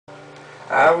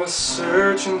I was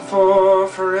searching for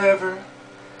forever,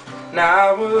 now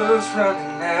I was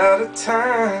running out of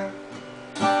time.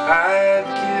 I had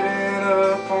given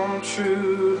up on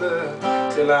true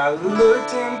love till I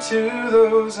looked into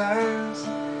those eyes.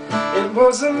 It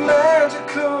was a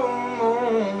magical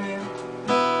moment,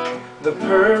 the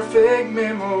perfect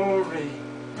memory.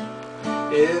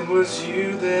 It was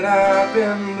you that I've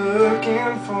been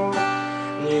looking for,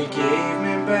 and you gave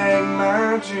me back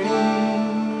my dream.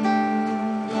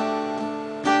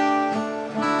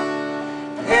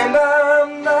 And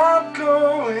I'm not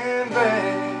going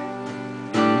back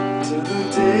to the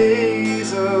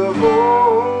days of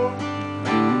old.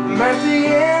 I'm at the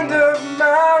end of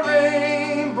my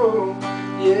rainbow,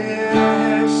 yeah, I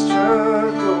have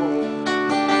struggled.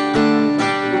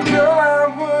 Girl, I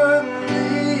wouldn't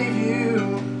leave you,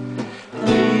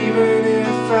 even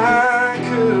if I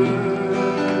could,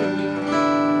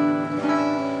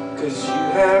 'cause you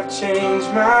have changed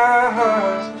my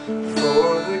heart for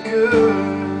the good.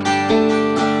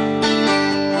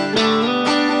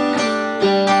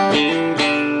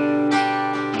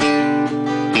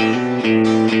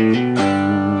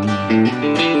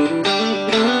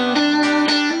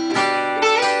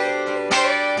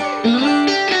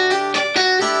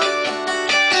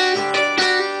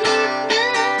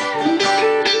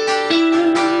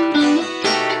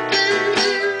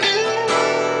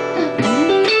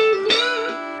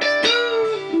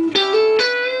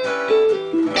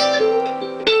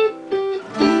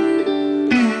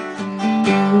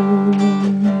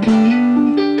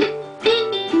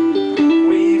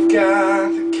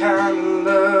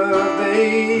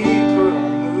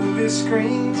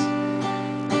 Screens.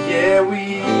 Yeah, we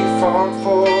fought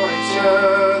for each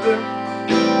other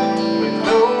when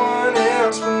no one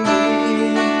else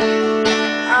believed.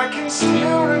 I can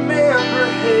still remember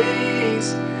haze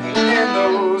and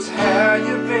those how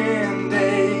you been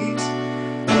days,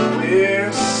 but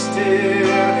we're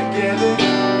still together.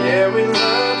 Yeah, we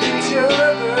love each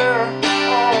other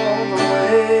all the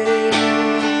way,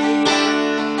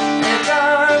 and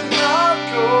I'm not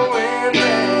going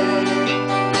back.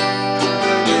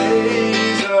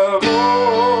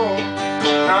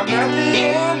 I'm at the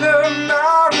end of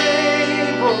my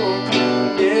rainbow,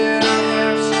 yeah, I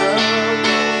have struggled.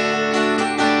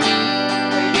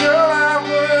 And girl, I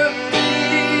wouldn't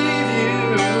leave you,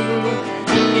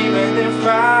 even if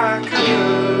I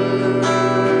could,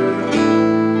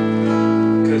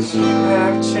 'cause you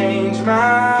have changed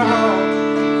my heart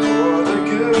for the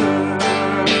good.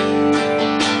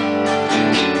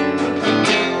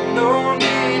 No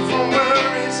need for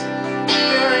worries,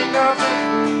 there ain't nothing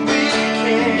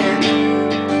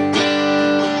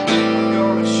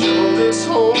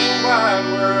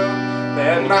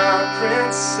that my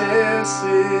princess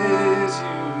is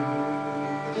you.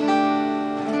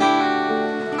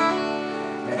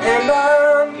 And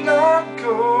I'm not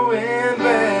going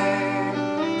back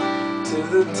to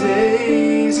the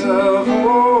days of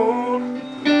old.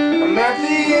 I'm at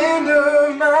the end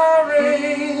of my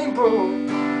rainbow,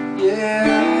 yeah,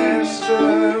 I have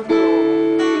struggled.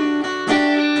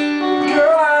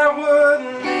 Girl, I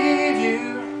wouldn't leave you,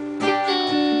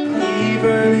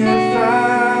 even if I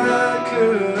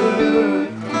could,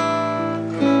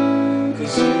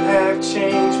 'cause you have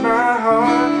changed my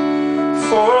heart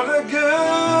for the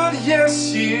good. Yes,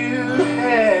 you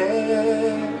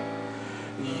have.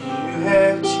 You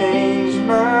have changed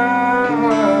my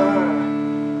heart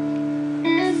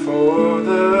for